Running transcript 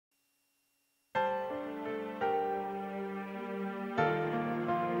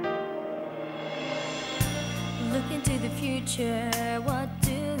future, what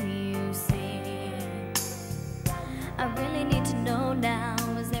do you see? I really need to know now,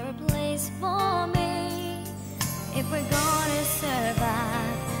 is there a place for me? If we're gonna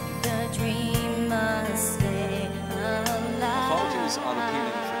survive, the dream must stay alive. Authorities are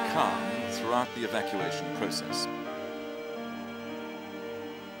appealing for calm throughout the evacuation process.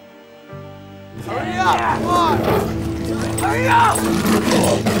 Hurry up! Come on! Hurry up!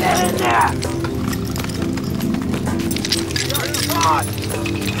 Get in there! Come on!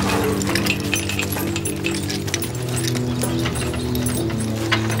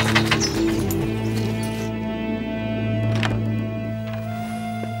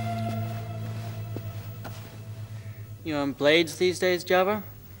 You on blades these days, Java?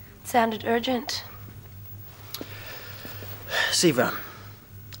 Sounded urgent. Siva.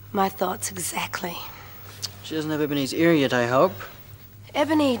 My thoughts exactly. She doesn't have Ebony's ear yet, I hope.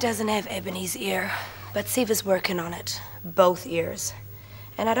 Ebony doesn't have Ebony's ear, but Siva's working on it. Both ears.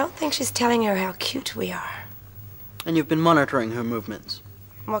 And I don't think she's telling her how cute we are. And you've been monitoring her movements.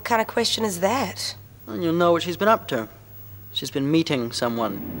 What kind of question is that? And you'll know what she's been up to. She's been meeting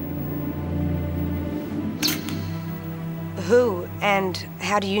someone. Who? And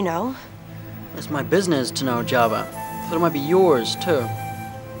how do you know? It's my business to know, Java. Thought it might be yours, too.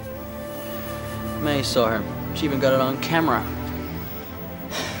 May saw her. She even got it on camera.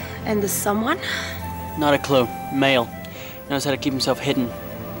 And the someone? Not a clue. Male. Knows how to keep himself hidden.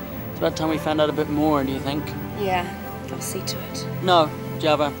 It's about time we found out a bit more, do you think? Yeah, I'll see to it. No,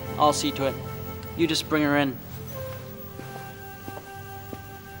 Java. I'll see to it. You just bring her in.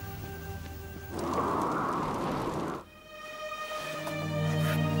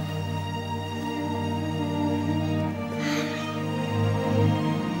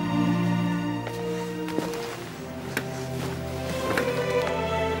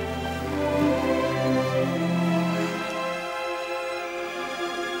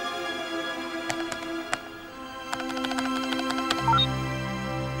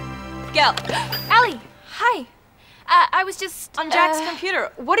 Ellie, hi. I was just... On Jack's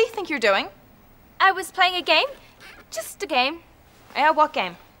computer. What do you think you're doing? I was playing a game. Just a game. Yeah, what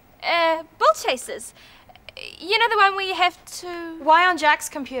game? Bull Chasers. You know the one where you have to... Why on Jack's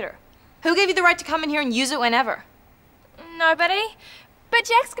computer? Who gave you the right to come in here and use it whenever? Nobody. But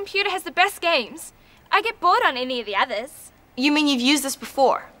Jack's computer has the best games. I get bored on any of the others. You mean you've used this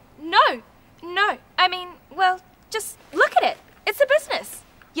before? No. I mean, well, just look at it. It's a business.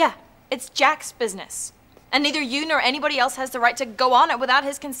 Yeah. It's Jack's business. And neither you nor anybody else has the right to go on it without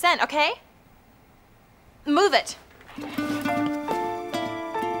his consent, okay? Move it.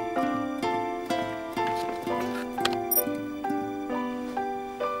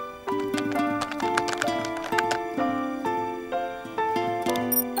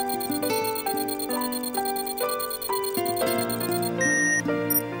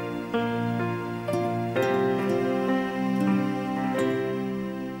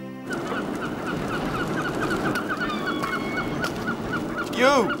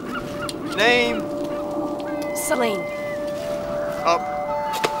 You! Name? Salene. Up.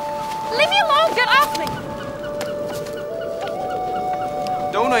 Leave me alone, get off me!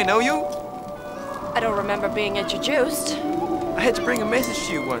 Don't I know you? I don't remember being introduced. I had to bring a message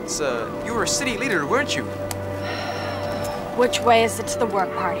to you once. You were a city leader, weren't you? Which way is it to the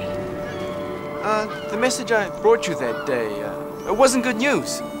work party? The message I brought you that day, it wasn't good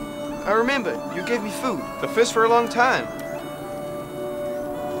news. I remember, you gave me food. The first for a long time.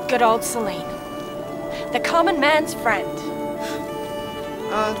 Good old Salene. The common man's friend.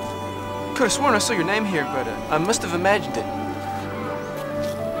 Could have sworn I saw your name here, but I must have imagined it.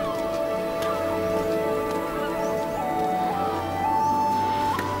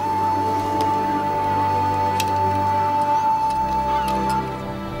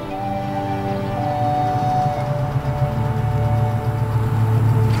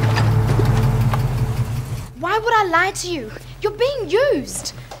 Why would I lie to you? You're being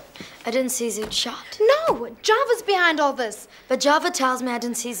used. I didn't see Zoot shot. No, Java's behind all this. But Java tells me I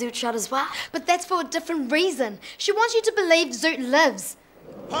didn't see Zoot shot as well. But that's for a different reason. She wants you to believe Zoot lives.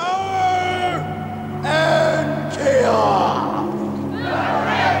 Power and chaos!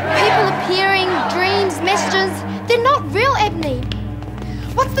 People appearing, dreams, messages, they're not real, Ebony.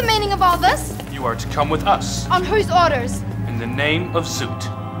 What's the meaning of all this? You are to come with us. On whose orders? In the name of Zoot.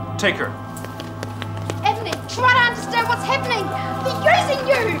 Take her. Ebony, try to understand what's happening. They're using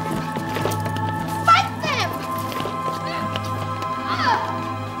you. Fight them!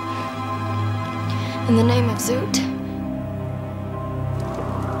 In the name of Zoot.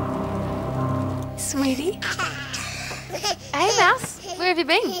 Sweetie. Hey, Mouse. Where have you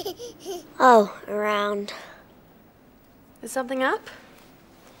been? Oh, around. Is something up?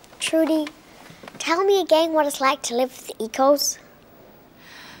 Trudy, tell me again what it's like to live with the ecos.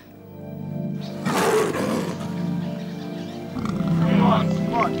 Come on.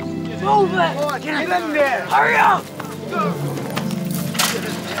 Move it! Get in there! Hurry up!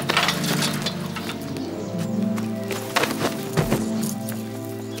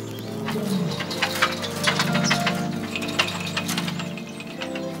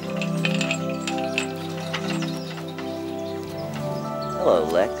 Hello,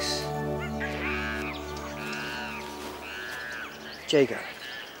 Lex. Jacob.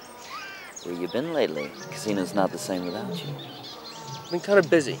 Where you been lately? Casino's not the same without you. I've been kind of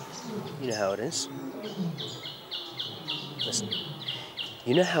busy. You know how it is. Listen,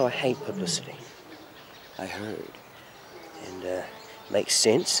 you know how I hate publicity. I heard. And, makes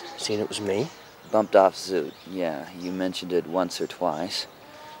sense, seeing it was me. Bumped off Zoot. Yeah, you mentioned it once or twice.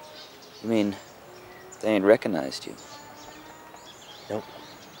 You mean, they ain't recognized you? Nope.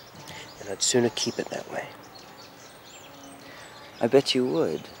 And I'd sooner keep it that way. I bet you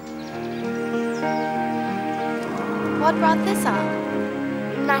would. What brought this up?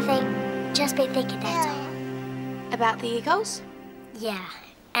 Nothing. Just been thinking, that's all. About the egos? Yeah,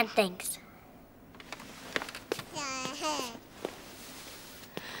 and things.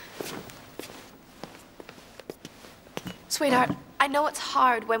 Sweetheart, I know it's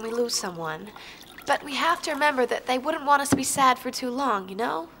hard when we lose someone, but we have to remember that they wouldn't want us to be sad for too long, you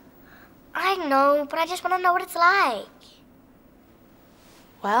know? I know, but I just want to know what it's like.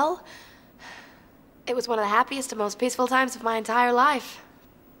 Well, it was one of the happiest and most peaceful times of my entire life.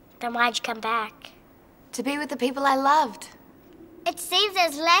 Then why'd you come back? To be with the people I loved. It seems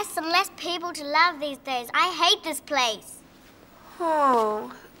there's less and less people to love these days. I hate this place.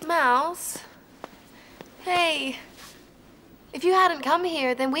 Oh, Mouse. Hey, if you hadn't come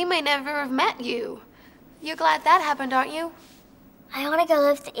here, then we may never have met you. You're glad that happened, aren't you? I want to go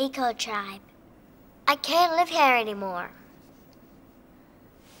live with the Eco Tribe. I can't live here anymore.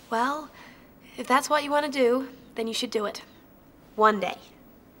 Well, if that's what you want to do, then you should do it. One day.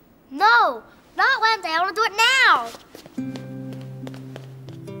 No, not one day. I want to do it now.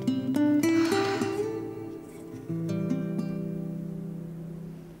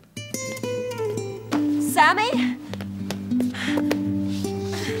 Sammy?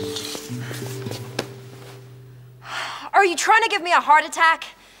 Are you trying to give me a heart attack?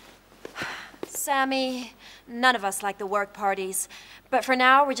 Sammy, none of us like the work parties, but for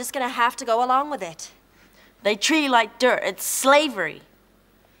now, we're just gonna have to go along with it. They treat you like dirt. It's slavery.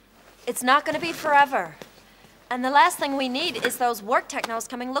 It's not gonna be forever. And the last thing we need is those work technos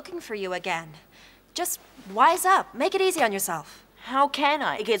coming looking for you again. Just wise up. Make it easy on yourself. How can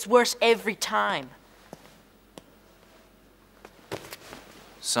I? It gets worse every time.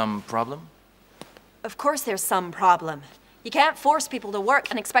 Some problem? Of course there's some problem. You can't force people to work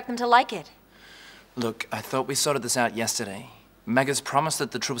and expect them to like it. Look, I thought we sorted this out yesterday. Mega's promised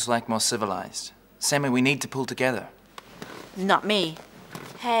that the troops will act more civilized. Sammy, we need to pull together. Not me.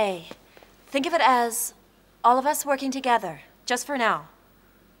 Hey, think of it as all of us working together, just for now.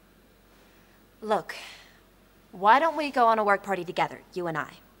 Look, why don't we go on a work party together, you and I?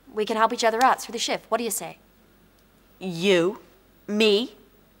 We can help each other out through the shift. What do you say? You? Me?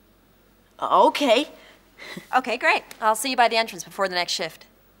 Okay. Okay, great. I'll see you by the entrance before the next shift.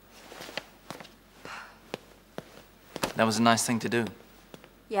 That was a nice thing to do.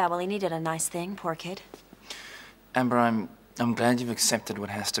 Yeah, well, he needed a nice thing, poor kid. Amber, I'm glad you've accepted what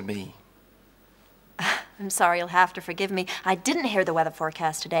has to be. I'm sorry, you'll have to forgive me. I didn't hear the weather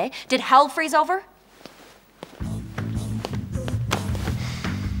forecast today. Did hell freeze over?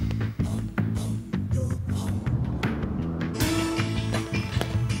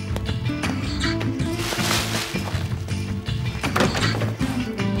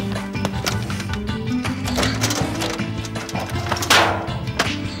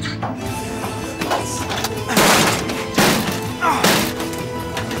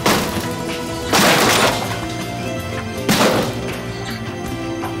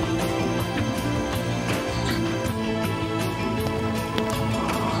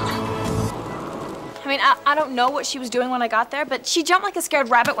 I don't know what she was doing when I got there, but she jumped like a scared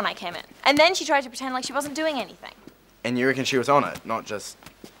rabbit when I came in. And then she tried to pretend like she wasn't doing anything. And you reckon she was on it, not just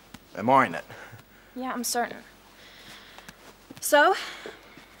admiring it? Yeah, I'm certain. So?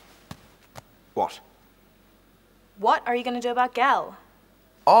 What? What are you gonna do about Gal?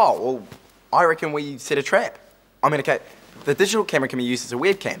 Oh, well, I reckon we set a trap. I mean, okay, the digital camera can be used as a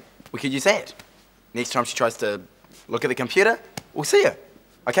webcam. We could use that. Next time she tries to look at the computer, we'll see her,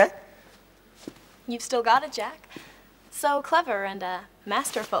 okay? You've still got it, Jack. So clever and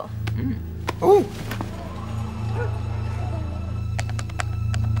masterful. Ooh.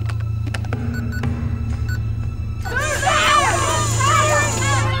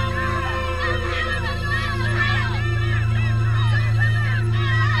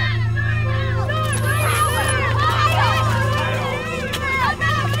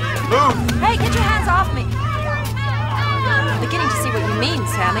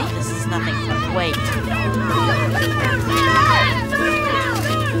 Sammy. This is nothing. Wait.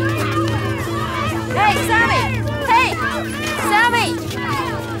 Hey, Sammy! Hey! Sammy!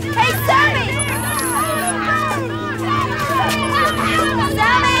 Hey, Sammy!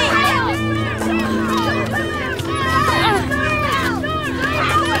 Sammy!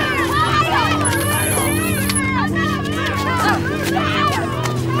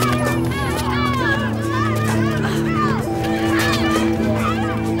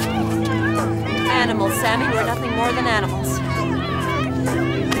 Animals, Sammy. We're nothing more than animals.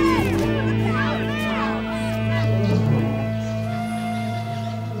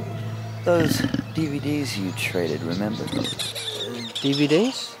 Those DVDs you traded, remember?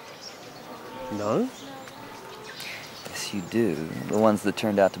 DVDs? No. Yes, you do. The ones that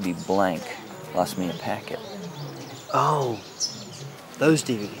turned out to be blank. Lost me a packet. Oh, those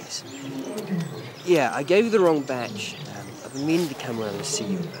DVDs. Yeah, I gave you the wrong batch. I've been meaning to come around and see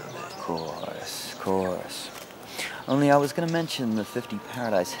you about that. Of course. Only I was going to mention the 50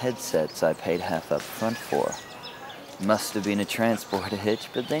 Paradise headsets I paid half up front for. Must have been a transport hitch,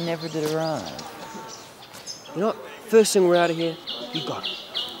 but they never did arrive. You know what? First thing we're out of here, you got it.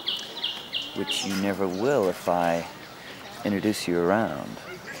 Which you never will if I introduce you around.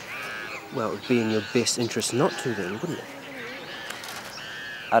 Well, it would be in your best interest not to then, wouldn't it?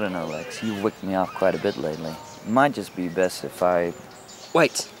 I don't know, Lex. You've wicked me off quite a bit lately. It might just be best if I...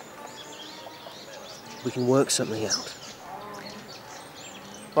 Wait. We can work something out.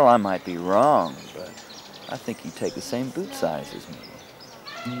 Well, I might be wrong, but I think you take the same boot size as me.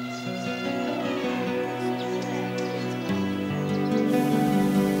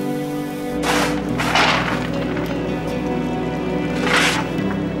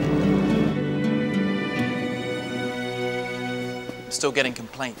 Still getting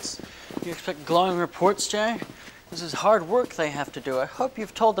complaints. You expect glowing reports, Jay? This is hard work they have to do. I hope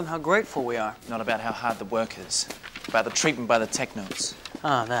you've told them how grateful we are. Not about how hard the work is. About the treatment by the technos.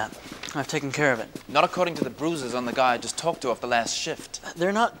 Ah, that. I've taken care of it. Not according to the bruises on the guy I just talked to off the last shift.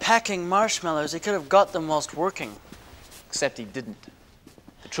 They're not packing marshmallows. He could have got them whilst working. Except he didn't.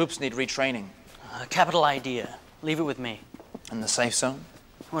 The troops need retraining. Capital idea. Leave it with me. And the safe zone?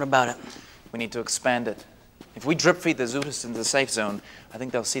 What about it? We need to expand it. If we drip feed the Zootists into the safe zone, I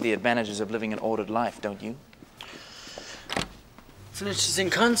think they'll see the advantages of living an ordered life, don't you? It's an interesting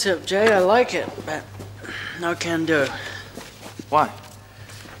concept, Jay. I like it, but no can do. Why?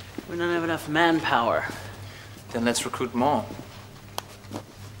 We don't have enough manpower. Then let's recruit more.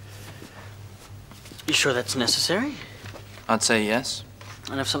 You sure that's necessary? I'd say yes.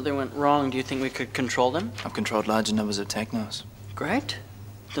 And if something went wrong, do you think we could control them? I've controlled larger numbers of technos. Great.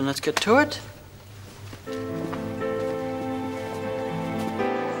 Then let's get to it.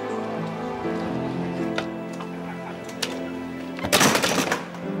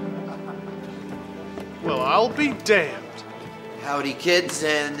 Well, I'll be damned. Howdy, kids,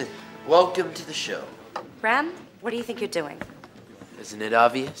 and welcome to the show. Ram, what do you think you're doing? Isn't it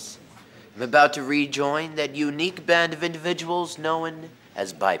obvious? I'm about to rejoin that unique band of individuals known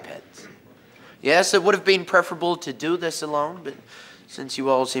as bipeds. Yes, it would have been preferable to do this alone, but since you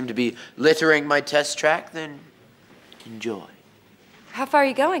all seem to be littering my test track, then enjoy. How far are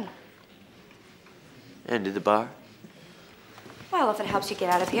you going? End of the bar. Well, if it helps you get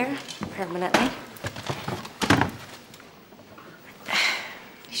out of here permanently.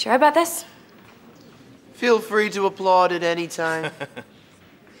 You sure about this? Feel free to applaud at any time.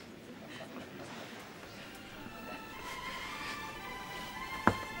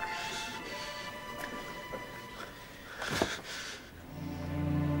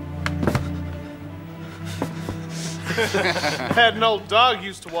 Had an old dog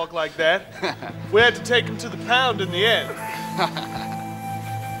used to walk like that. We had to take him to the pound in the end.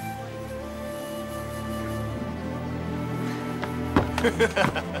 Sit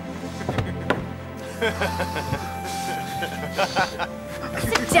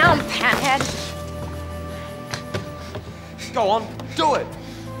down, Panhead. Go on, do it.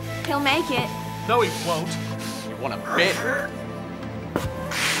 He'll make it. No, he won't. You want to bet?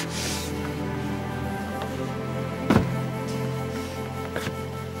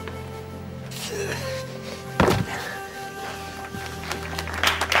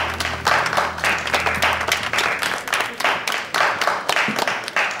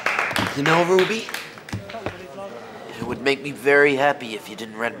 You know, Ruby, it would make me very happy if you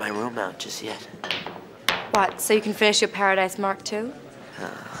didn't rent my room out just yet. What, so you can finish your Paradise Mark II?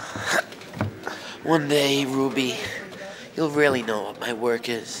 One day, Ruby, you'll really know what my work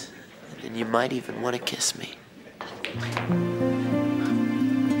is, and then you might even want to kiss me.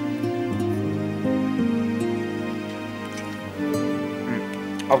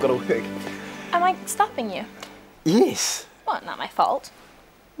 I've got to work. Am I stopping you? Yes. Well, not my fault.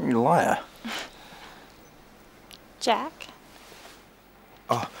 You're a liar. Jack?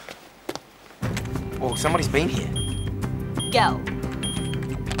 Oh. Well, somebody's been here. Go.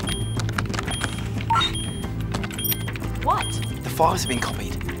 What? The files have been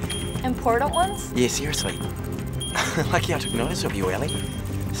copied. Important ones? Yeah, seriously. Lucky I took notice of you, Ellie.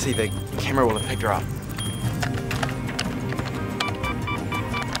 See, the camera will have picked her up.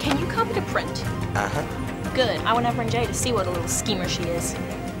 Can you copy to print? Uh-huh. Good. I want Ever and Jay to see what a little schemer she is.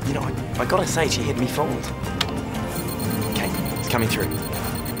 You know, I gotta say, she had me fooled. Okay, it's coming through.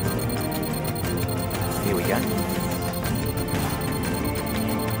 Here we go.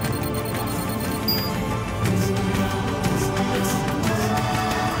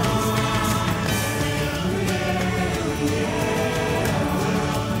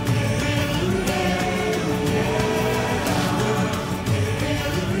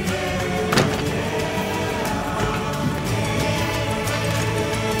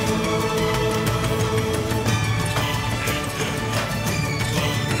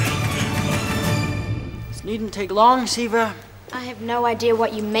 Needn't take long, Siva. I have no idea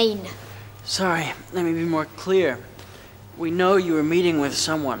what you mean. Sorry, let me be more clear. We know you were meeting with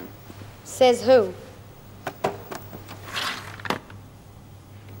someone. Says who?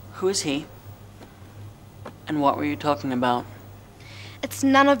 Who is he? And what were you talking about? It's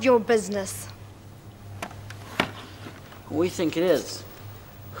none of your business. We think it is.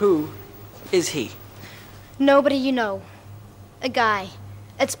 Who is he? Nobody you know. A guy.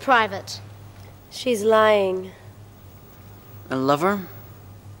 It's private. She's lying. A lover?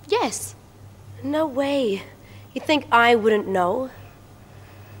 Yes. No way. You think I wouldn't know?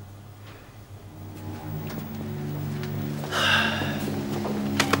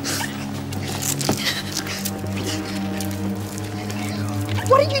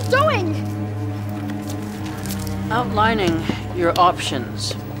 What are you doing? Outlining your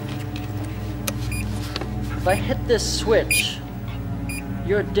options. If I hit this switch,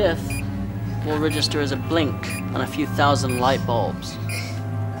 your death will register as a blink on a few thousand light bulbs.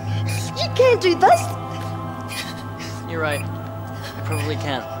 You can't do this! You're right. I probably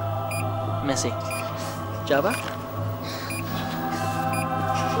can't. Missy. Java?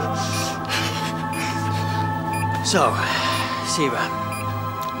 So, Siva,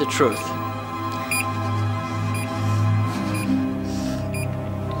 the truth.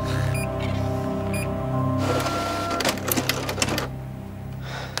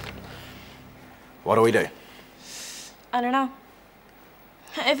 What do we do? I don't know.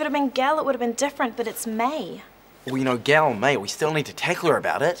 If it had been Gail, it would have been different, but it's May. Well, you know, Gal, May, we still need to tackle her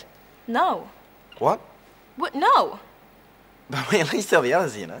about it. No. What? What? No. But we at least tell the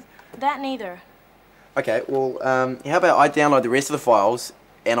others, you know. That neither. Okay, well, how about I download the rest of the files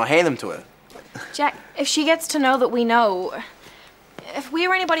and I hand them to her? Jack, if she gets to know that we know, if we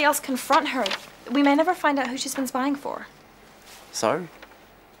or anybody else confront her, we may never find out who she's been spying for. So?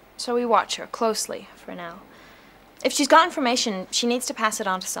 So we watch her closely for now. If she's got information, she needs to pass it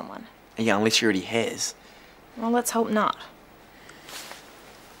on to someone. Yeah, unless she already has. Well, let's hope not.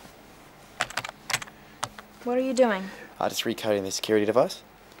 What are you doing? Just recoding the security device.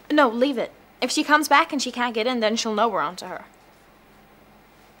 No, leave it. If she comes back and she can't get in, then she'll know we're onto her.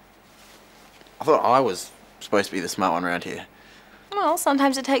 I thought I was supposed to be the smart one around here. Well,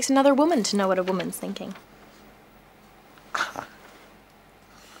 sometimes it takes another woman to know what a woman's thinking.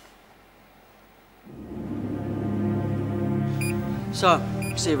 So,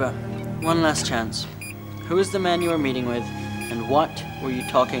 Siva, one last chance. Who is the man you were meeting with, and what were you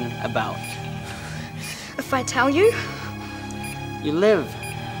talking about? If I tell you, You live.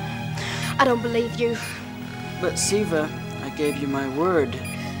 I don't believe you. But Siva, I gave you my word.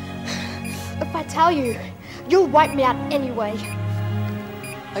 If I tell you, you'll wipe me out anyway.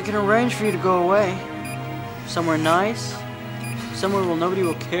 I can arrange for you to go away. Somewhere nice. Somewhere where nobody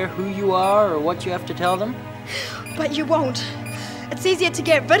will care who you are or what you have to tell them. But you won't. It's easier to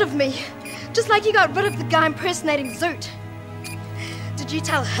get rid of me. Just like you got rid of the guy impersonating Zoot. Did you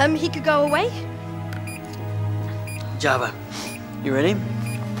tell him he could go away? Java, you ready?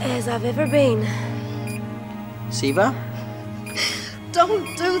 As I've ever been. Siva?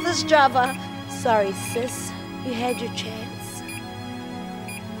 Don't do this, Java. Sorry, sis. You had your chance.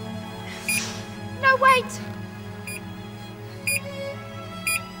 No, wait!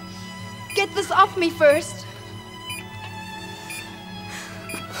 Get this off me first.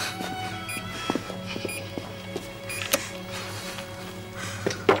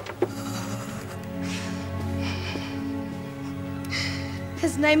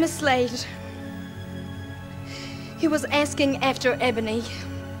 His name is Slade. He was asking after Ebony.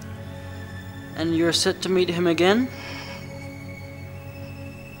 And you're set to meet him again?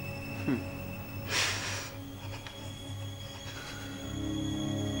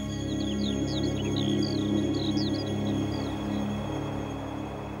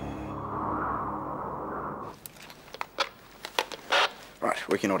 Right,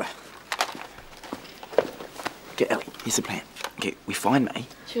 working order. Okay, Ellie, here's the plan. Okay, we find May.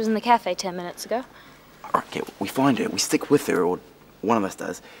 She was in the cafe 10 minutes ago. Alright, okay, we find her, we stick with her, or one of us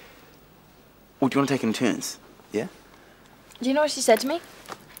does. Or do you want to take it in turns? Yeah? Do you know what she said to me?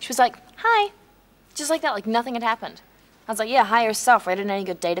 She was like, hi. Just like that, like nothing had happened. I was like, yeah, hi yourself. Read in any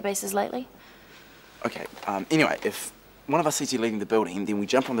good databases lately? Okay, anyway, if one of us sees you leaving the building, then we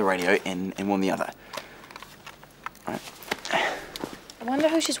jump on the radio and warn the other. Alright? I wonder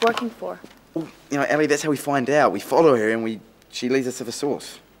who she's working for. Well, you know, Ellie, that's how we find out. We follow her and she leads us to the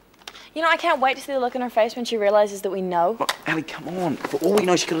source. You know, I can't wait to see the look on her face when she realizes that we know. Look, Ellie, come on. For all we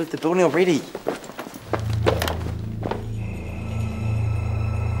know, she could have left the building already.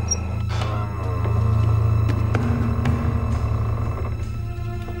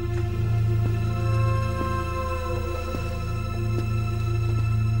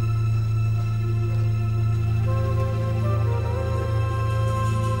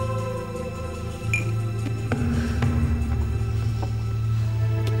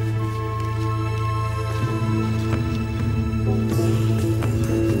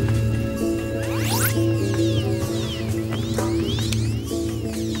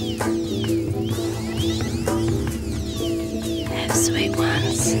 Sweet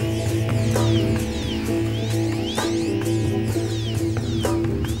ones.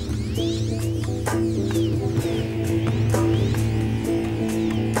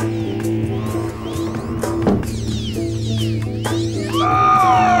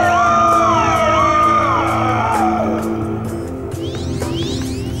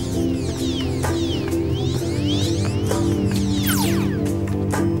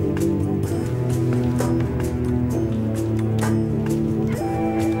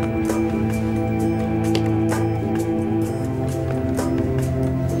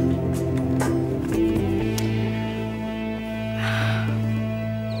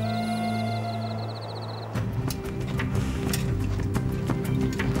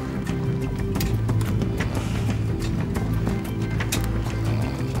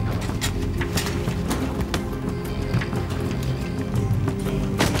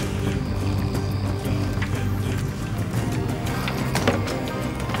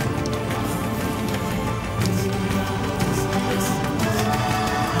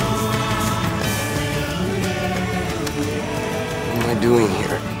 Doing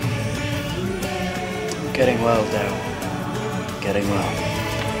here? Getting well, Daryl. Getting well.